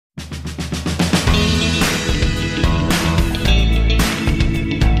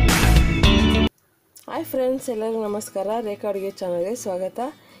Friends, ಎಲ್ಲರಿಗೂ ನಮಸ್ಕಾರ. ರೇಖಾ ಅಡುಗೆ ಚಾನಲ್ಗೆ ಸ್ವಾಗತ.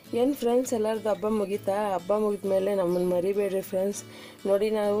 ಏನು ಫ್ರೆಂಡ್ಸ್, ಎಲ್ಲರದ್ದು ಹಬ್ಬ ಮುಗಿತಾ? ಹಬ್ಬ ಮುಗಿದ ಮೇಲೆ ನಮ್ಮನ್ನು ಮರಿಬೇಡ್ರಿ ಫ್ರೆಂಡ್ಸ್. ನೋಡಿ,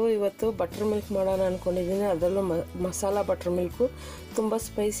 ನಾವು ಇವತ್ತು ಬಟರ್ ಮಿಲ್ಕ್ ಮಾಡೋಣ ಅಂದ್ಕೊಂಡಿದ್ದೀನಿ. ಅದರಲ್ಲೂ ಮಸಾಲ ಬಟರ್ ಮಿಲ್ಕು ತುಂಬ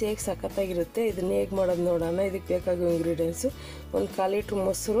ಸ್ಪೈಸಿಯಾಗಿ ಸಖತ್ತಾಗಿರುತ್ತೆ. ಇದನ್ನು ಹೇಗೆ ಮಾಡೋದು ನೋಡೋಣ. ಇದಕ್ಕೆ ಬೇಕಾಗೋ ಇಂಗ್ರೀಡಿಯೆಂಟ್ಸು: ಒಂದು 1/4 ಲೀಟ್ರ್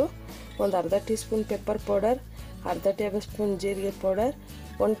ಮೊಸರು, ಒಂದು ಅರ್ಧ ಟೀ ಸ್ಪೂನ್ ಪೆಪ್ಪರ್ ಪೌಡರ್, ಅರ್ಧ ಟೇಬಲ್ ಸ್ಪೂನ್ ಜೀರಿಗೆ ಪೌಡರ್,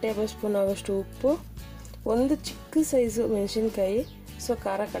 1 ಟೇಬಲ್ ಸ್ಪೂನ್ ಆಗೋಷ್ಟು ಉಪ್ಪು, ಒಂದು ಚಿಕ್ಕ ಸೈಜು ಮೆಣಸಿನ್ಕಾಯಿ, ಸೊ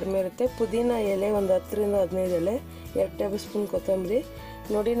ಖಾರ ಕಡಿಮೆ ಇರುತ್ತೆ, ಪುದೀನ ಎಲೆ ಒಂದು 10 ರಿಂದ 15 ಎಲೆ, 2 ಟೇಬಲ್ ಸ್ಪೂನ್ ಕೊತ್ತಂಬರಿ.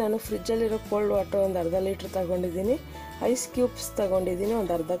 ನೋಡಿ, ನಾನು ಫ್ರಿಜ್ಜಲ್ಲಿರೋ ಕೋಲ್ಡ್ ವಾಟರ್ ಒಂದು ಅರ್ಧ ಲೀಟ್ರ್ ತೊಗೊಂಡಿದ್ದೀನಿ. ಐಸ್ ಕ್ಯೂಬ್ಸ್ ತೊಗೊಂಡಿದ್ದೀನಿ,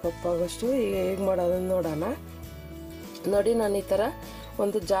 ಒಂದು ಅರ್ಧ ಕಪ್ ಆಗೋಷ್ಟು. ಈಗ ಹೇಗೆ ಮಾಡೋದನ್ನು ನೋಡೋಣ. ನೋಡಿ, ನಾನು ಈ ಥರ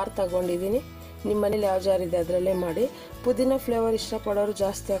ಒಂದು ಜಾರ್ ತೊಗೊಂಡಿದ್ದೀನಿ. ನಿಮ್ಮ ಮನೇಲಿ ಯಾವ ಜಾರ್ ಇದೆ ಅದರಲ್ಲೇ ಮಾಡಿ. ಪುದೀನ ಫ್ಲೇವರ್ ಇಷ್ಟಪಡೋರು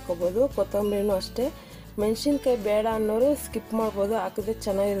ಜಾಸ್ತಿ ಹಾಕೋಬೋದು, ಕೊತ್ತಂಬರಿನೂ ಅಷ್ಟೇ. ಮೆಣಸಿನ್ಕಾಯಿ ಬೇಡ ಅನ್ನೋರು ಸ್ಕಿಪ್ ಮಾಡ್ಬೋದು, ಹಾಕಿದ್ರೆ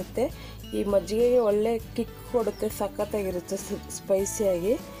ಚೆನ್ನಾಗಿರುತ್ತೆ. ಈ ಮಜ್ಜಿಗೆಗೆ ಒಳ್ಳೆ ಕಿಕ್ ಕೊಡುತ್ತೆ, ಸಖತ್ತಾಗಿರುತ್ತೆ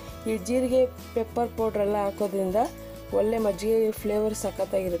ಸ್ಪೈಸಿಯಾಗಿ. ಈ ಜೀರಿಗೆ ಪೆಪ್ಪರ್ ಪೌಡ್ರೆಲ್ಲ ಹಾಕೋದ್ರಿಂದ ಒಳ್ಳೆ ಮಜ್ಜಿಗೆ ಫ್ಲೇವರ್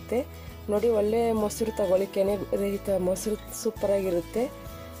ಸಖತ್ತಾಗಿರುತ್ತೆ. ನೋಡಿ, ಒಳ್ಳೆ ಮೊಸರು ತಗೊಳ್ಳಿ, ಕೆನೆ ರಹಿತ ಮೊಸರು ಸೂಪರಾಗಿರುತ್ತೆ.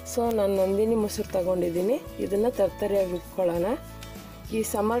 ಸೊ ನಾನು ನಂದಿನಿ ಮೊಸರು ತಗೊಂಡಿದ್ದೀನಿ. ಇದನ್ನು ತರ್ತರಿಯಾಗಿ ರುಬ್ಕೊಳ್ಳೋಣ. ಈ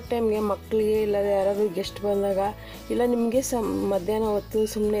ಸಮ್ಮರ್ ಟೈಮ್ಗೆ ಮಕ್ಕಳಿಗೆ ಇಲ್ಲ ಯಾರಾದರೂ ಗೆಸ್ಟ್ ಬಂದಾಗ, ಇಲ್ಲ ನಿಮಗೆ ಮಧ್ಯಾಹ್ನ ಹೊತ್ತು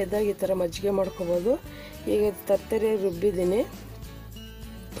ಸುಮ್ಮನೆ ಇದ್ದಾಗ ಈ ಥರ ಮಜ್ಜಿಗೆ ಮಾಡ್ಕೊಬೋದು. ಈಗ ತರ್ತರಿಯಾಗಿ ರುಬ್ಬಿದ್ದೀನಿ.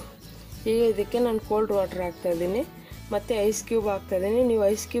 ಈಗ ಇದಕ್ಕೆ ನಾನು ಕೋಲ್ಡ್ ವಾಟರ್ ಹಾಕ್ತಾಯಿದ್ದೀನಿ ಮತ್ತು ಐಸ್ ಕ್ಯೂಬ್ ಹಾಕ್ತಾಯಿದ್ದೀನಿ. ನೀವು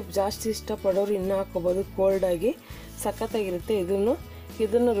ಐಸ್ ಕ್ಯೂಬ್ ಜಾಸ್ತಿ ಇಷ್ಟಪಡೋರು ಇನ್ನೂ ಹಾಕ್ಕೋಬೋದು, ಕೋಲ್ಡಾಗಿ ಸಖತ್ತಾಗಿರುತ್ತೆ.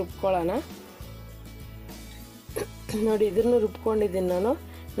 ಇದನ್ನು ರುಬ್ಕೊಳ್ಳೋಣ. ನೋಡಿ, ಇದನ್ನು ರುಬ್ಕೊಂಡಿದ್ದೀನಿ ನಾನು.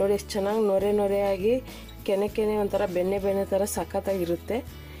 ನೋಡಿ, ಎಷ್ಟು ಚೆನ್ನಾಗಿ ನೊರೆಯಾಗಿ ಕೆನೆ ಒಂಥರ ಬೆಣ್ಣೆ ಥರ ಸಖತ್ತಾಗಿರುತ್ತೆ.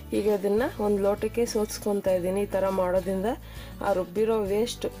 ಈಗ ಅದನ್ನು ಒಂದು ಲೋಟಕ್ಕೆ ಸೋಸ್ಕೊತಾ ಇದ್ದೀನಿ. ಈ ಥರ ಮಾಡೋದ್ರಿಂದ ಆ ರುಬ್ಬಿರೋ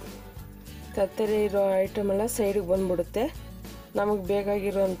ವೇಸ್ಟ್ ತರ್ತರಿ ಇರೋ ಐಟಮೆಲ್ಲ ಸೈಡಿಗೆ ಬಂದ್ಬಿಡುತ್ತೆ. ನಮಗೆ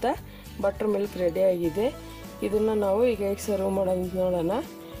ಬೇಕಾಗಿರೋಂಥ ಬಟರ್ ಮಿಲ್ಕ್ ರೆಡಿಯಾಗಿದೆ. ಇದನ್ನು ನಾವು ಈಗ ಹೇಗೆ ಸರ್ವ್ ಮಾಡೋದು ನೋಡೋಣ.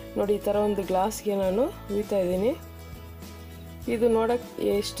 ನೋಡಿ, ಈ ಥರ ಒಂದು ಗ್ಲಾಸ್ಗೆ ನಾನು ಹುಯ್ತಾ ಇದ್ದೀನಿ. ಇದು ನೋಡೋಕ್ಕೆ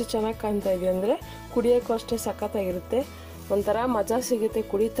ಎಷ್ಟು ಚೆನ್ನಾಗಿ ಕಾಣ್ತಾ ಇದೆ ಅಂದರೆ ಕುಡಿಯೋಕ್ಕೂ ಅಷ್ಟೇ ಸಖತ್ತಾಗಿರುತ್ತೆ. ಒಂಥರ ಮಜಾ ಸಿಗುತ್ತೆ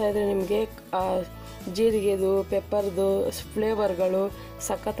ಕುಡಿತಾ ಇದ್ದರೆ. ನಿಮಗೆ ಜೀರಿಗೆದು ಪೆಪ್ಪರ್ದು ಫ್ಲೇವರ್ಗಳು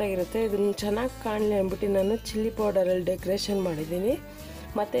ಸಖತ್ತಾಗಿರುತ್ತೆ. ಇದನ್ನು ಚೆನ್ನಾಗಿ ಕಾಣಲಿ ಅಂದ್ಬಿಟ್ಟು ನಾನು ಚಿಲ್ಲಿ ಪೌಡರಲ್ಲಿ ಡೆಕೋರೇಷನ್ ಮಾಡಿದ್ದೀನಿ.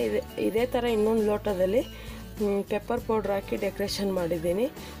 ಮತ್ತು ಇದೇ ಥರ ಇನ್ನೊಂದು ಲೋಟದಲ್ಲಿ ಪೆಪ್ಪರ್ ಪೌಡ್ರ್ ಹಾಕಿ ಡೆಕೋರೇಷನ್ ಮಾಡಿದ್ದೀನಿ.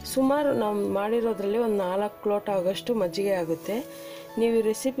 ಸುಮಾರು ನಾವು ಮಾಡಿರೋದ್ರಲ್ಲಿ ಒಂದು 4 ಲೋಟ ಆಗೋಷ್ಟು ಮಜ್ಜಿಗೆ ಆಗುತ್ತೆ. ನೀವು ಈ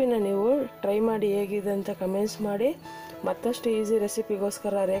ರೆಸಿಪಿನ ನೀವು ಟ್ರೈ ಮಾಡಿ ಹೇಗಿದೆ ಅಂತ ಕಮೆಂಟ್ಸ್ ಮಾಡಿ. ಮತ್ತಷ್ಟು ಈಸಿ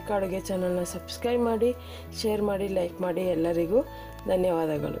ರೆಸಿಪಿಗೋಸ್ಕರ ರೇಖಾ ಅಡುಗೆ ಚಾನಲ್ನ ಸಬ್ಸ್ಕ್ರೈಬ್ ಮಾಡಿ, ಶೇರ್ ಮಾಡಿ, ಲೈಕ್ ಮಾಡಿ. ಎಲ್ಲರಿಗೂ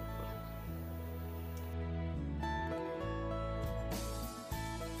ಧನ್ಯವಾದಗಳು.